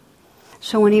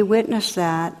 So when he witnessed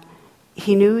that,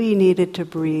 he knew he needed to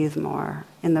breathe more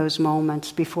in those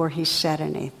moments before he said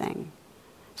anything.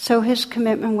 So his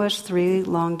commitment was 3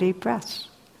 long, deep breaths.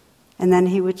 And then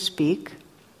he would speak,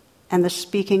 and the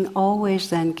speaking always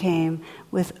then came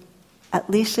with at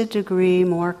least a degree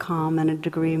more calm and a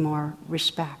degree more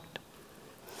respect.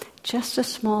 Just a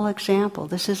small example.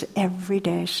 This is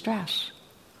everyday stress.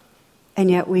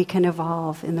 And yet we can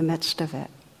evolve in the midst of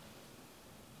it.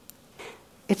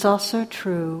 It's also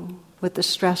true with the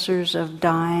stressors of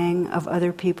dying, of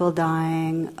other people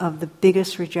dying, of the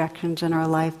biggest rejections in our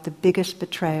life, the biggest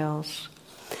betrayals.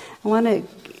 I want to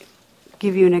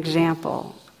give you an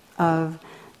example of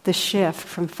the shift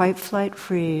from fight, flight,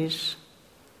 freeze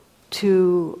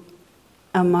to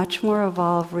a much more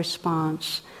evolved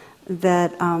response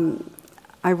that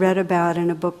I read about in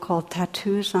a book called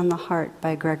Tattoos on the Heart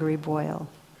by Gregory Boyle.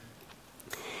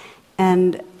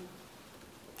 And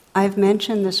I've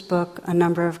mentioned this book a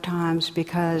number of times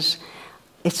because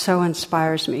it so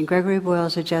inspires me. Gregory Boyle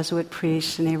is a Jesuit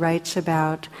priest, and he writes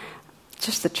about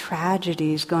just the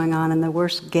tragedies going on in the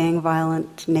worst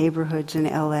gang-violent neighborhoods in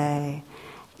LA.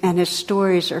 And his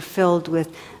stories are filled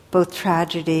with both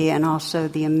tragedy and also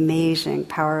the amazing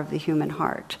power of the human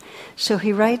heart. So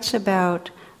he writes about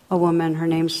a woman, her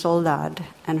name's Soledad,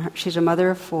 and she's a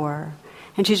mother of 4.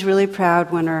 And she's really proud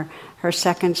when her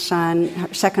second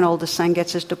oldest son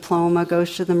gets his diploma,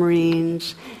 goes to the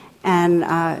Marines,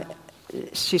 and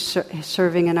she's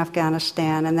serving in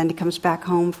Afghanistan, and then he comes back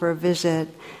home for a visit,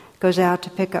 goes out to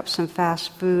pick up some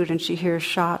fast food, and she hears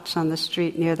shots on the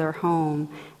street near their home,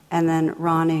 and then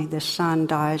Ronnie, the son,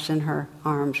 dies in her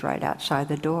arms right outside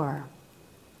the door.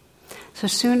 So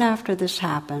soon after this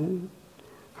happened,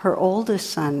 her oldest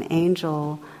son,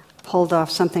 Angel, pulled off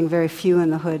something very few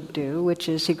in the hood do, which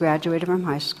is he graduated from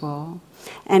high school,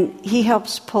 and he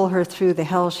helps pull her through the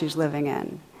hell she's living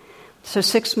in. So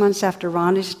 6 months after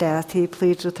Ronnie's death, he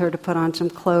pleads with her to put on some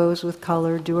clothes with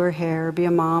color, do her hair, be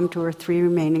a mom to her 3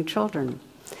 remaining children.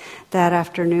 That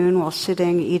afternoon, while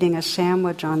sitting eating a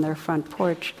sandwich on their front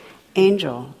porch,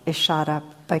 Angel is shot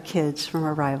up by kids from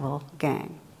a rival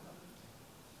gang.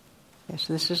 Yes,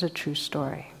 this is a true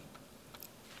story.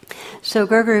 So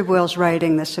Gregory Boyle's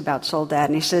writing this about Soledad,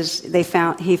 and he says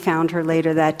he found her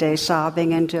later that day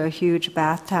sobbing into a huge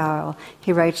bath towel.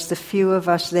 He writes, the few of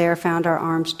us there found our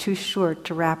arms too short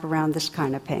to wrap around this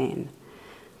kind of pain.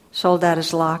 Soledad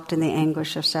is locked in the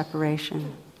anguish of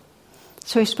separation.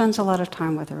 So he spends a lot of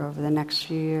time with her over the next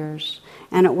few years.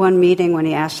 And at one meeting, when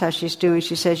he asks how she's doing,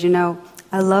 she says,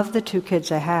 I love the 2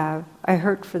 kids I have. I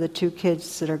hurt for the 2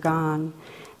 kids that are gone.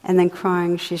 And then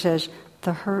crying, she says,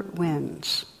 the hurt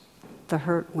wins. The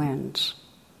hurt wins.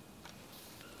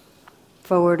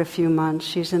 Forward a few months,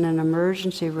 she's in an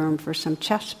emergency room for some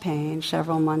chest pain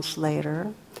several months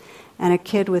later, and a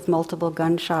kid with multiple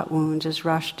gunshot wounds is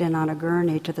rushed in on a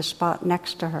gurney to the spot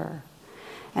next to her.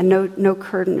 And no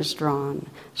curtain is drawn,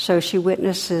 so she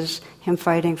witnesses him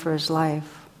fighting for his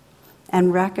life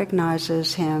and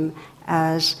recognizes him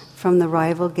as from the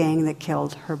rival gang that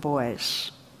killed her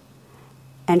boys.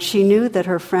 And she knew that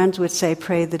her friends would say,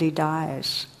 pray that he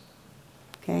dies.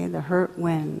 Okay, the hurt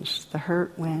wins,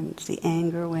 the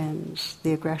anger wins,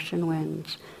 the aggression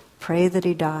wins. Pray that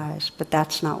he dies, but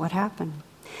that's not what happened.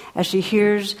 As she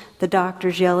hears the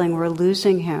doctors yelling, we're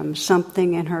losing him,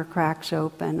 something in her cracks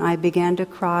open. I began to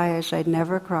cry as I'd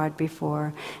never cried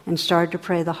before and started to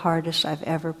pray the hardest I've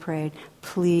ever prayed.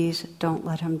 Please don't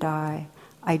let him die.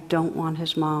 I don't want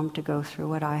his mom to go through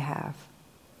what I have.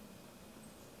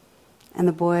 And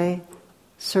the boy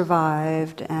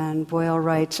survived, and Boyle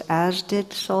writes, as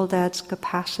did Soledad's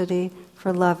capacity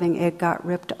for loving. It got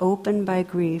ripped open by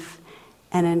grief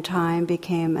and in time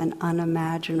became an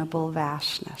unimaginable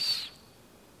vastness.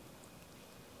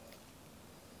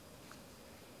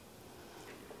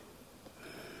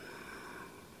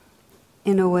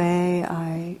 In a way,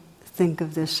 I think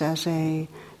of this as a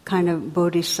kind of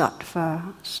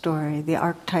bodhisattva story, the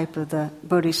archetype of the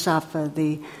bodhisattva,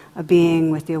 a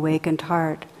being with the awakened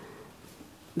heart,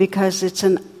 because it's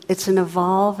an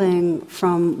evolving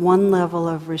from one level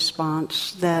of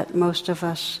response that most of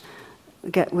us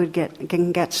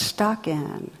can get stuck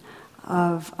in,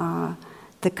 of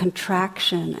the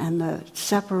contraction and the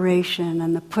separation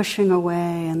and the pushing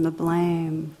away and the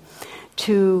blame,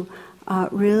 to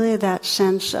really that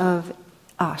sense of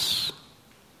us,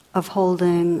 of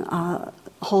holding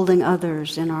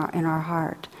others in our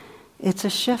heart. It's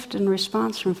a shift in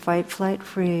response from fight, flight,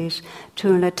 freeze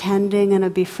to an attending and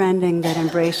a befriending that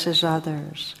embraces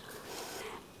others.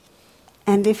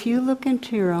 And if you look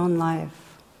into your own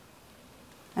life,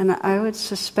 and I would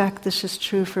suspect this is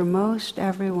true for most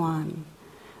everyone,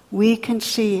 we can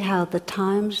see how the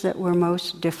times that were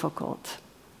most difficult,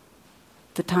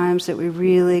 the times that we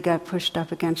really got pushed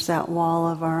up against that wall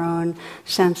of our own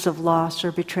sense of loss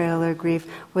or betrayal or grief,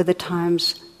 were the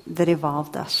times that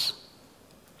evolved us.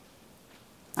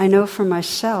 I know for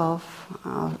myself,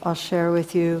 I'll share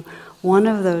with you, one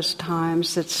of those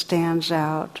times that stands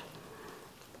out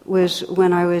was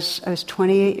when I was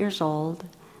 28 years old,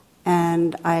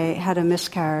 and I had a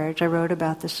miscarriage. I wrote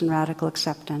about this in Radical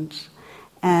Acceptance.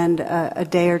 And a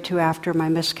day or two after my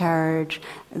miscarriage,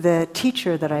 the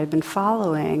teacher that I had been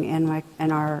following in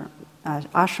our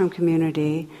ashram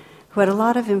community, who had a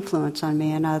lot of influence on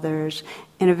me and others,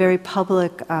 in a very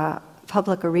public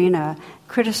arena,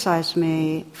 criticized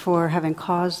me for having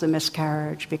caused the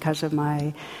miscarriage because of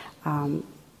my,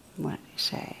 what did he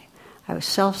say? I was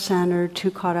self-centered,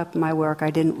 too caught up in my work. I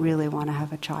didn't really want to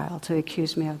have a child, so he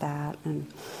accused me of that. And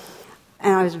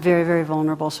I was very, very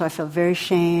vulnerable, so I felt very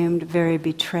shamed, very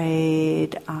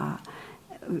betrayed.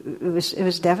 It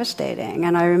was devastating.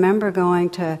 And I remember going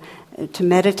to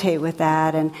meditate with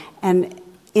that, and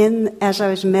as I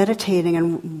was meditating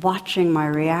and watching my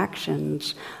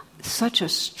reactions, such a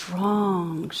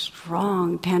strong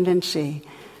tendency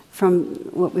from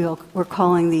what we're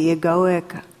calling the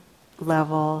egoic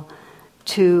level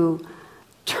to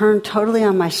turn totally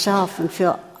on myself and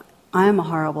feel I'm a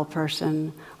horrible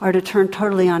person, or to turn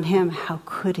totally on him, how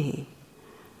could he?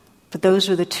 But those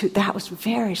were the two, that was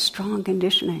very strong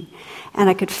conditioning. And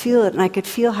I could feel it, and I could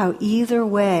feel how either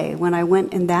way, when I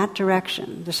went in that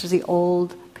direction, this is the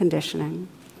old conditioning,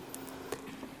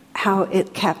 how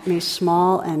it kept me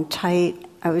small and tight.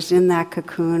 I was in that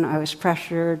cocoon, I was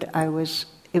pressured, it was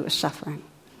suffering.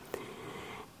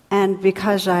 And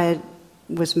because I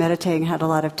was meditating, had a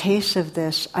lot of tastes of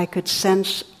this, I could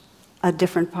sense a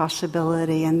different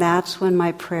possibility, and that's when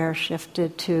my prayer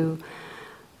shifted to,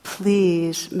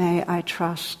 please, may I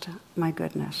trust my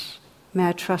goodness. May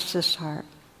I trust this heart.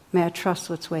 May I trust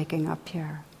what's waking up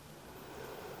here.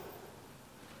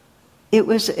 It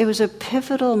was a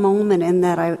pivotal moment in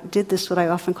that I did this, what I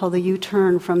often call the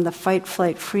U-turn, from the fight,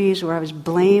 flight, freeze, where I was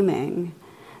blaming,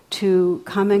 to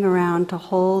coming around to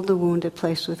hold the wounded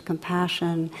place with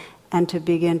compassion and to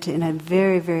begin to, in a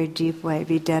very, very deep way,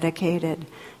 be dedicated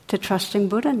to trusting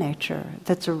Buddha nature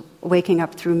that's waking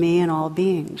up through me and all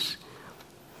beings.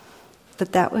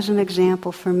 But that was an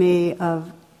example for me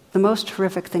of the most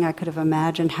horrific thing I could have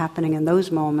imagined happening in those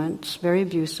moments, very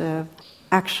abusive.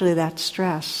 Actually, that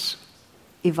stress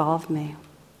evolved me.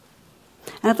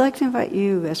 And I'd like to invite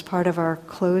you, as part of our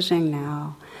closing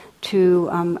now, to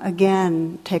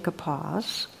again take a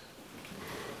pause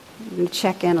and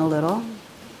check in a little.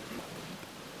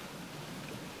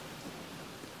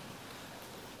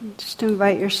 Just to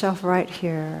invite yourself right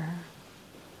here.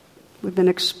 We've been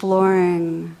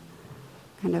exploring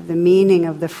kind of the meaning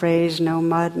of the phrase, no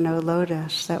mud, no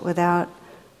lotus, that without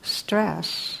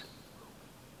stress,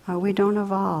 we don't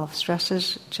evolve. Stress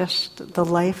is just the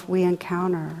life we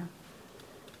encounter.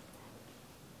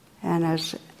 And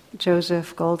as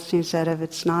Joseph Goldstein said, if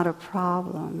it's not a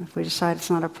problem, if we decide it's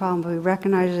not a problem, but we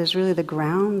recognize it as really the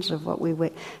grounds of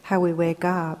how we wake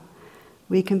up,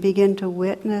 we can begin to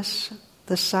witness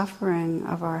the suffering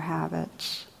of our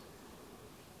habits.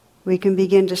 We can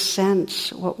begin to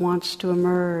sense what wants to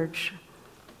emerge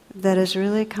that is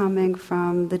really coming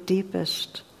from the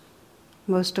deepest,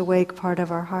 most awake part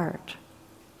of our heart.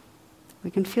 We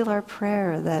can feel our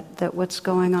prayer that what's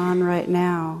going on right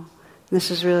now, this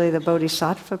is really the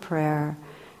Bodhisattva prayer,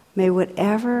 may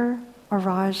whatever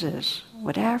is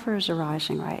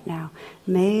arising right now,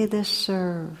 may this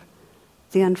serve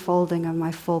the unfolding of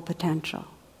my full potential.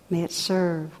 May it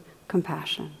serve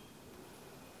compassion.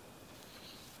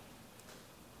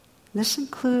 This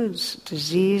includes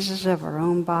diseases of our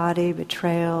own body,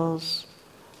 betrayals,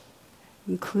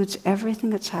 includes everything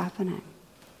that's happening.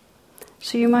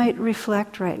 So you might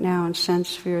reflect right now and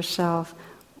sense for yourself,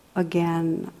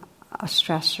 again, a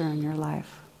stressor in your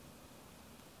life.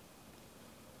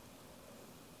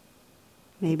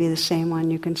 Maybe the same one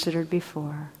you considered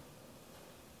before.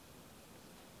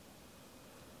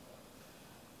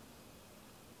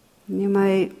 And you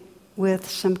might, with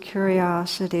some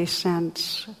curiosity,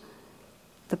 sense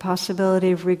the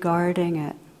possibility of regarding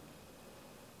it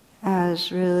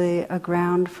as really a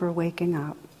ground for waking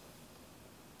up.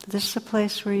 This is a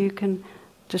place where you can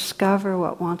discover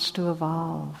what wants to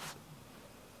evolve,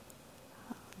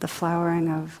 the flowering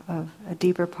of a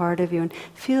deeper part of you, and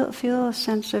feel a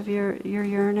sense of your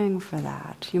yearning for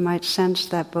that. You might sense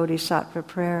that Bodhisattva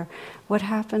prayer. What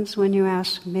happens when you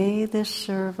ask, may this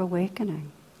serve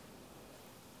awakening?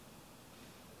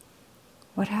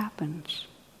 What happens?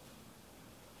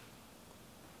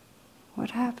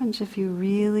 What happens if you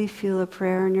really feel a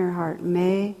prayer in your heart?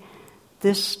 May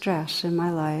this stress in my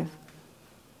life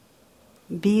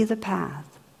be the path.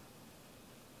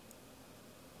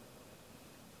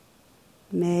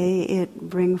 May it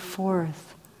bring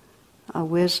forth a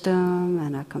wisdom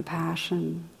and a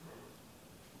compassion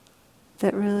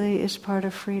that really is part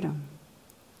of freedom.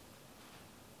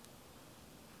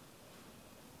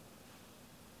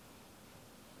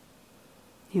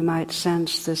 You might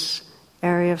sense this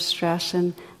area of stress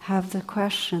and have the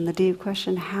question, the deep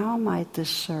question, how might this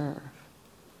serve?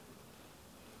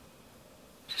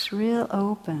 Just real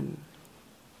open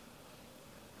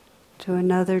to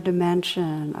another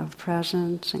dimension of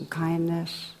presence and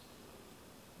kindness,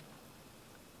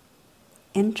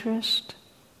 interest,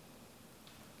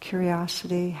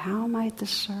 curiosity. How might this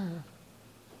serve?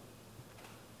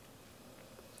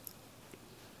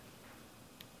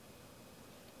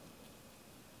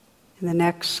 In the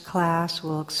next class,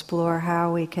 we'll explore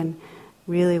how we can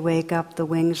really wake up the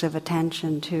wings of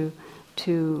attention to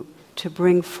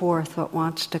bring forth what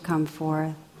wants to come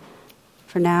forth.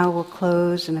 For now, we'll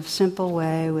close in a simple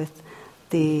way with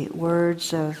the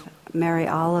words of Mary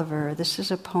Oliver. This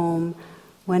is a poem,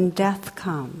 When Death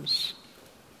Comes.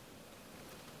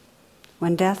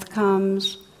 When death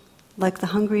comes, like the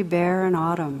hungry bear in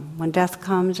autumn, when death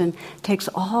comes and takes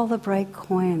all the bright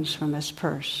coins from his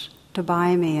purse to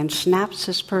buy me and snaps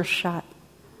his purse shut.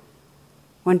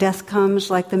 When death comes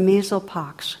like the measles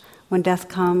pox, when death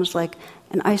comes like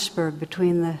an iceberg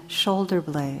between the shoulder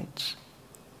blades,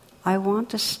 I want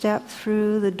to step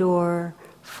through the door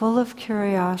full of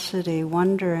curiosity,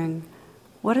 wondering,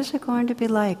 what is it going to be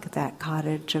like, that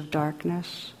cottage of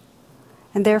darkness?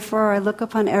 And therefore I look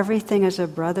upon everything as a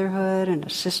brotherhood and a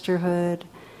sisterhood,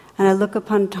 and I look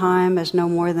upon time as no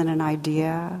more than an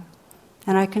idea,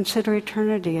 and I consider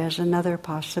eternity as another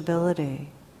possibility.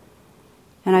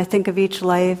 And I think of each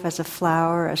life as a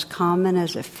flower, as common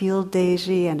as a field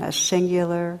daisy and as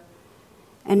singular,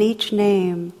 and each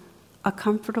name a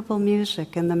comfortable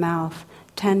music in the mouth,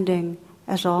 tending,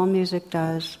 as all music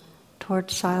does, toward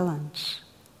silence.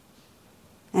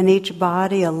 And each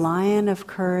body a lion of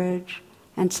courage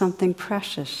and something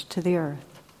precious to the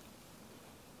earth.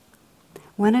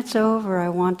 When it's over, I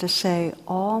want to say,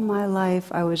 all my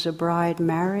life I was a bride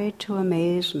married to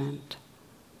amazement.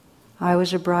 I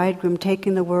was a bridegroom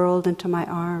taking the world into my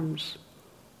arms.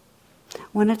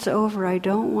 When it's over, I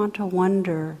don't want to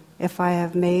wonder if I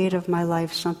have made of my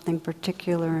life something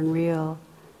particular and real.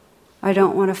 I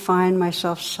don't want to find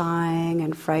myself sighing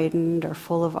and frightened or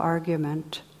full of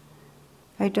argument.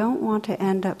 I don't want to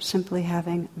end up simply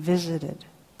having visited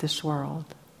this world.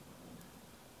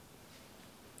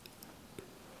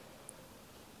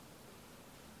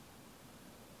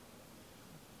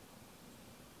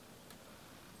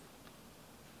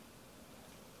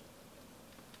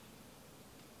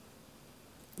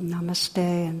 Namaste,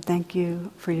 and thank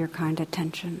you for your kind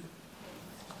attention.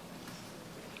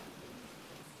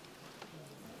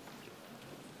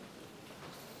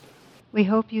 We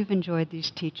hope you've enjoyed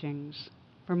these teachings.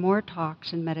 For more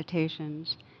talks and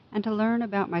meditations, and to learn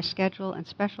about my schedule and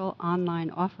special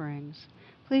online offerings,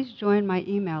 please join my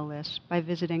email list by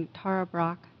visiting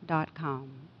tarabrach.com.